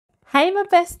Hi my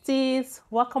besties,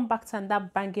 welcome back to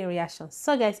another banging reaction.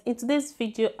 So guys, in today's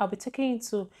video I'll be taking you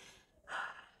to,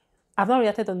 I've not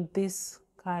reacted on this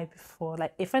guy before.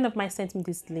 Like, a friend of mine sent me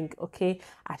this link. Okay,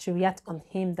 I should react on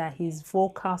him, that his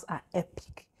vocals are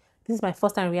epic. This is my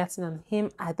first time reacting on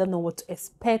him. I don't know what to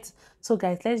expect. So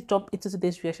guys, let's jump into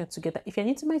today's reaction together. If you're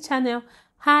new to my channel,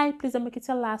 hi, please don't make it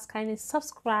your last. Kindly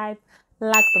subscribe,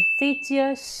 like the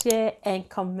video, share and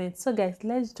comment. So guys,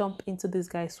 let's jump into this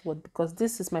guy's word, because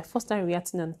this is my first time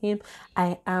reacting on him.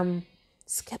 I am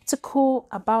skeptical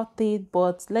about it,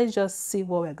 but let's just see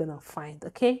what we're gonna find.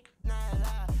 Okay, Good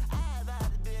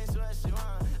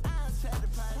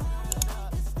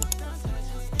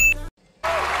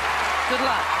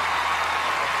luck.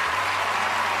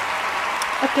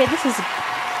 okay, this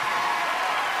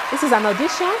is an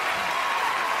audition.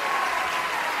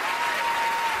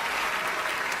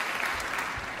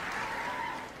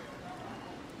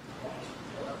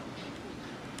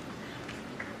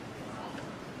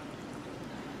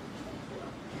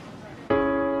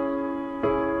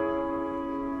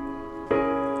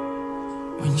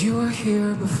 When you were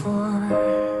here before,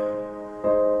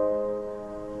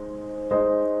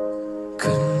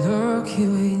 couldn't look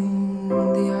you in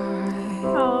the eye.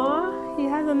 Oh, he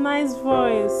has a nice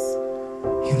voice.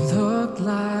 You look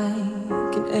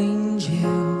like an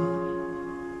angel.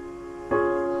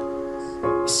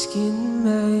 Your skin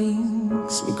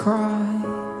makes me cry.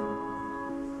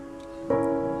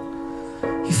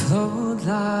 You float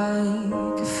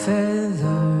like a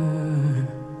feather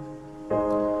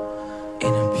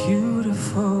in a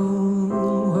beautiful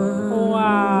world.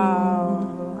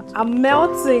 Wow, I'm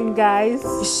melting, guys.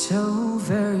 You're so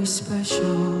very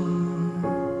special.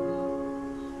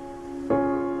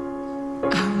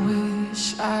 I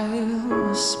wish I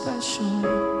was special,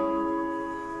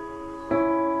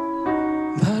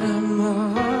 but I'm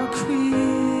a creep.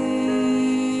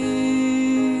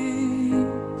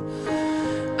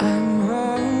 I'm a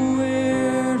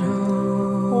weirdo.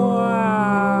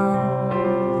 Wow.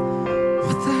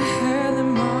 What the hell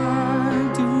am I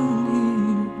doing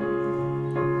here?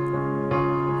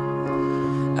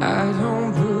 I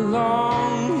don't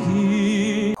belong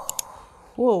here.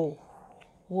 Whoa,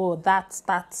 whoa, that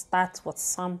was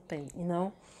something, you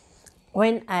know.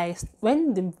 When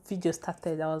the video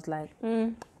started, I was like,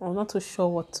 I'm not too sure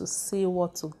what to see,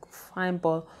 what to find.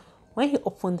 But when he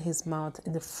opened his mouth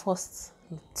in the first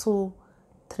 2,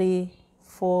 3,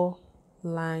 4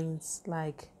 lines,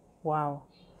 like, wow,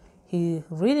 he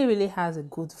really has a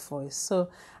good voice. So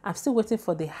I'm still waiting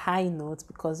for the high note,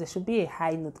 because there should be a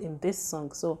high note in this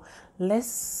song. So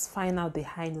let's find out the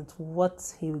high note,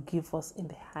 what he will give us in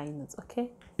the high note.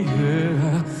 Okay,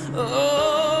 Yeah.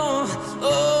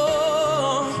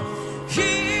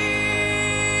 He's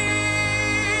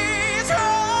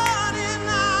running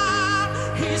now.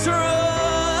 He's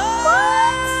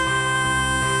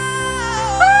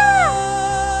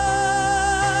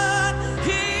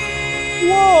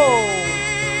whoa.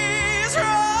 He's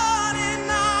running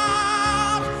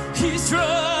now. He's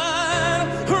run,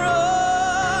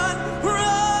 run,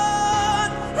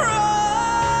 run, run, run.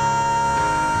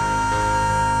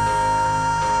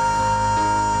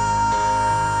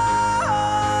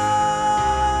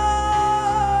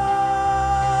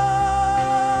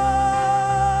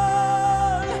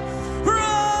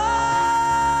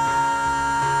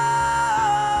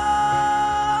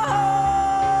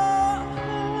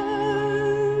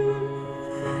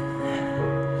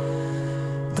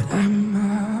 But I'm a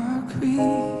creep.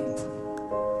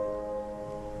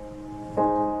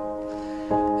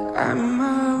 I'm a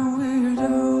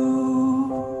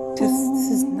weirdo. This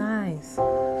is nice.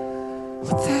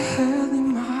 What the hell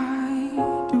am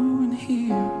I doing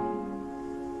here?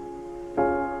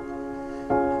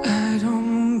 I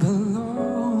don't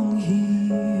belong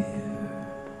here.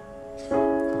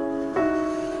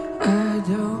 I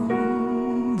don't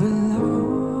belong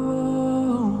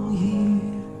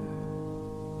here.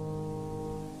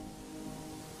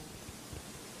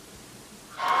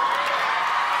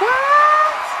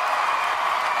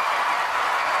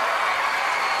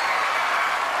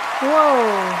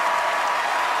 Whoa.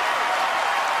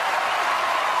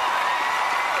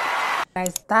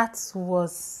 Guys, that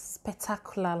was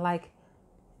spectacular. Like,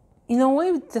 you know,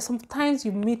 when sometimes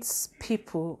you meet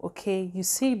people, okay, you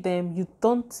see them, you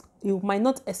might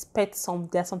not expect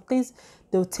there are some things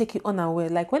they'll take you unaware.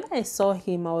 Like, when I saw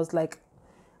him, I was like,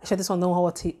 I sure this one know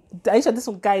I sure this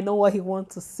one guy know what he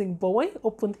wants to sing. But when he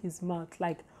opened his mouth,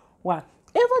 like, wow,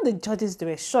 even the judges, they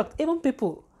were shocked. Even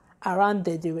people around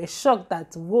there, they were shocked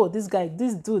that, whoa, this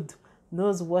dude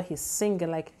knows what he's singing.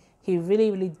 Like, he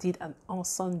really did an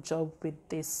awesome job with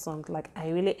this song. Like, I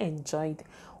really enjoyed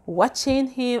watching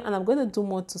him, and I'm going to do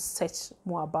more to search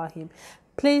more about him.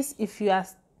 Please, if you are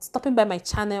stopping by my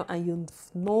channel and you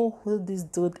know who this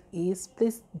dude is,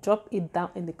 please drop it down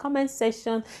in the comment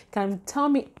section. You can tell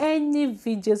me any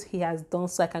videos he has done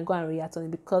so I can go and react on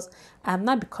it, because I'm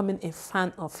not becoming a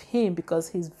fan of him because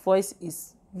his voice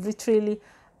is literally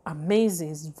amazing.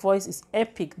 His voice is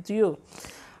epic, dude.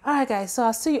 All right guys, so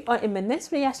I'll see you all in my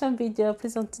next reaction video.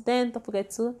 Please, until then, don't forget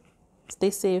to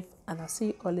stay safe, and I'll see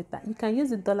you all later. You can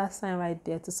use the $ right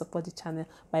there to support the channel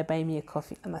by buying me a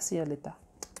coffee, and I'll see you later.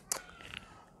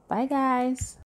 Bye guys.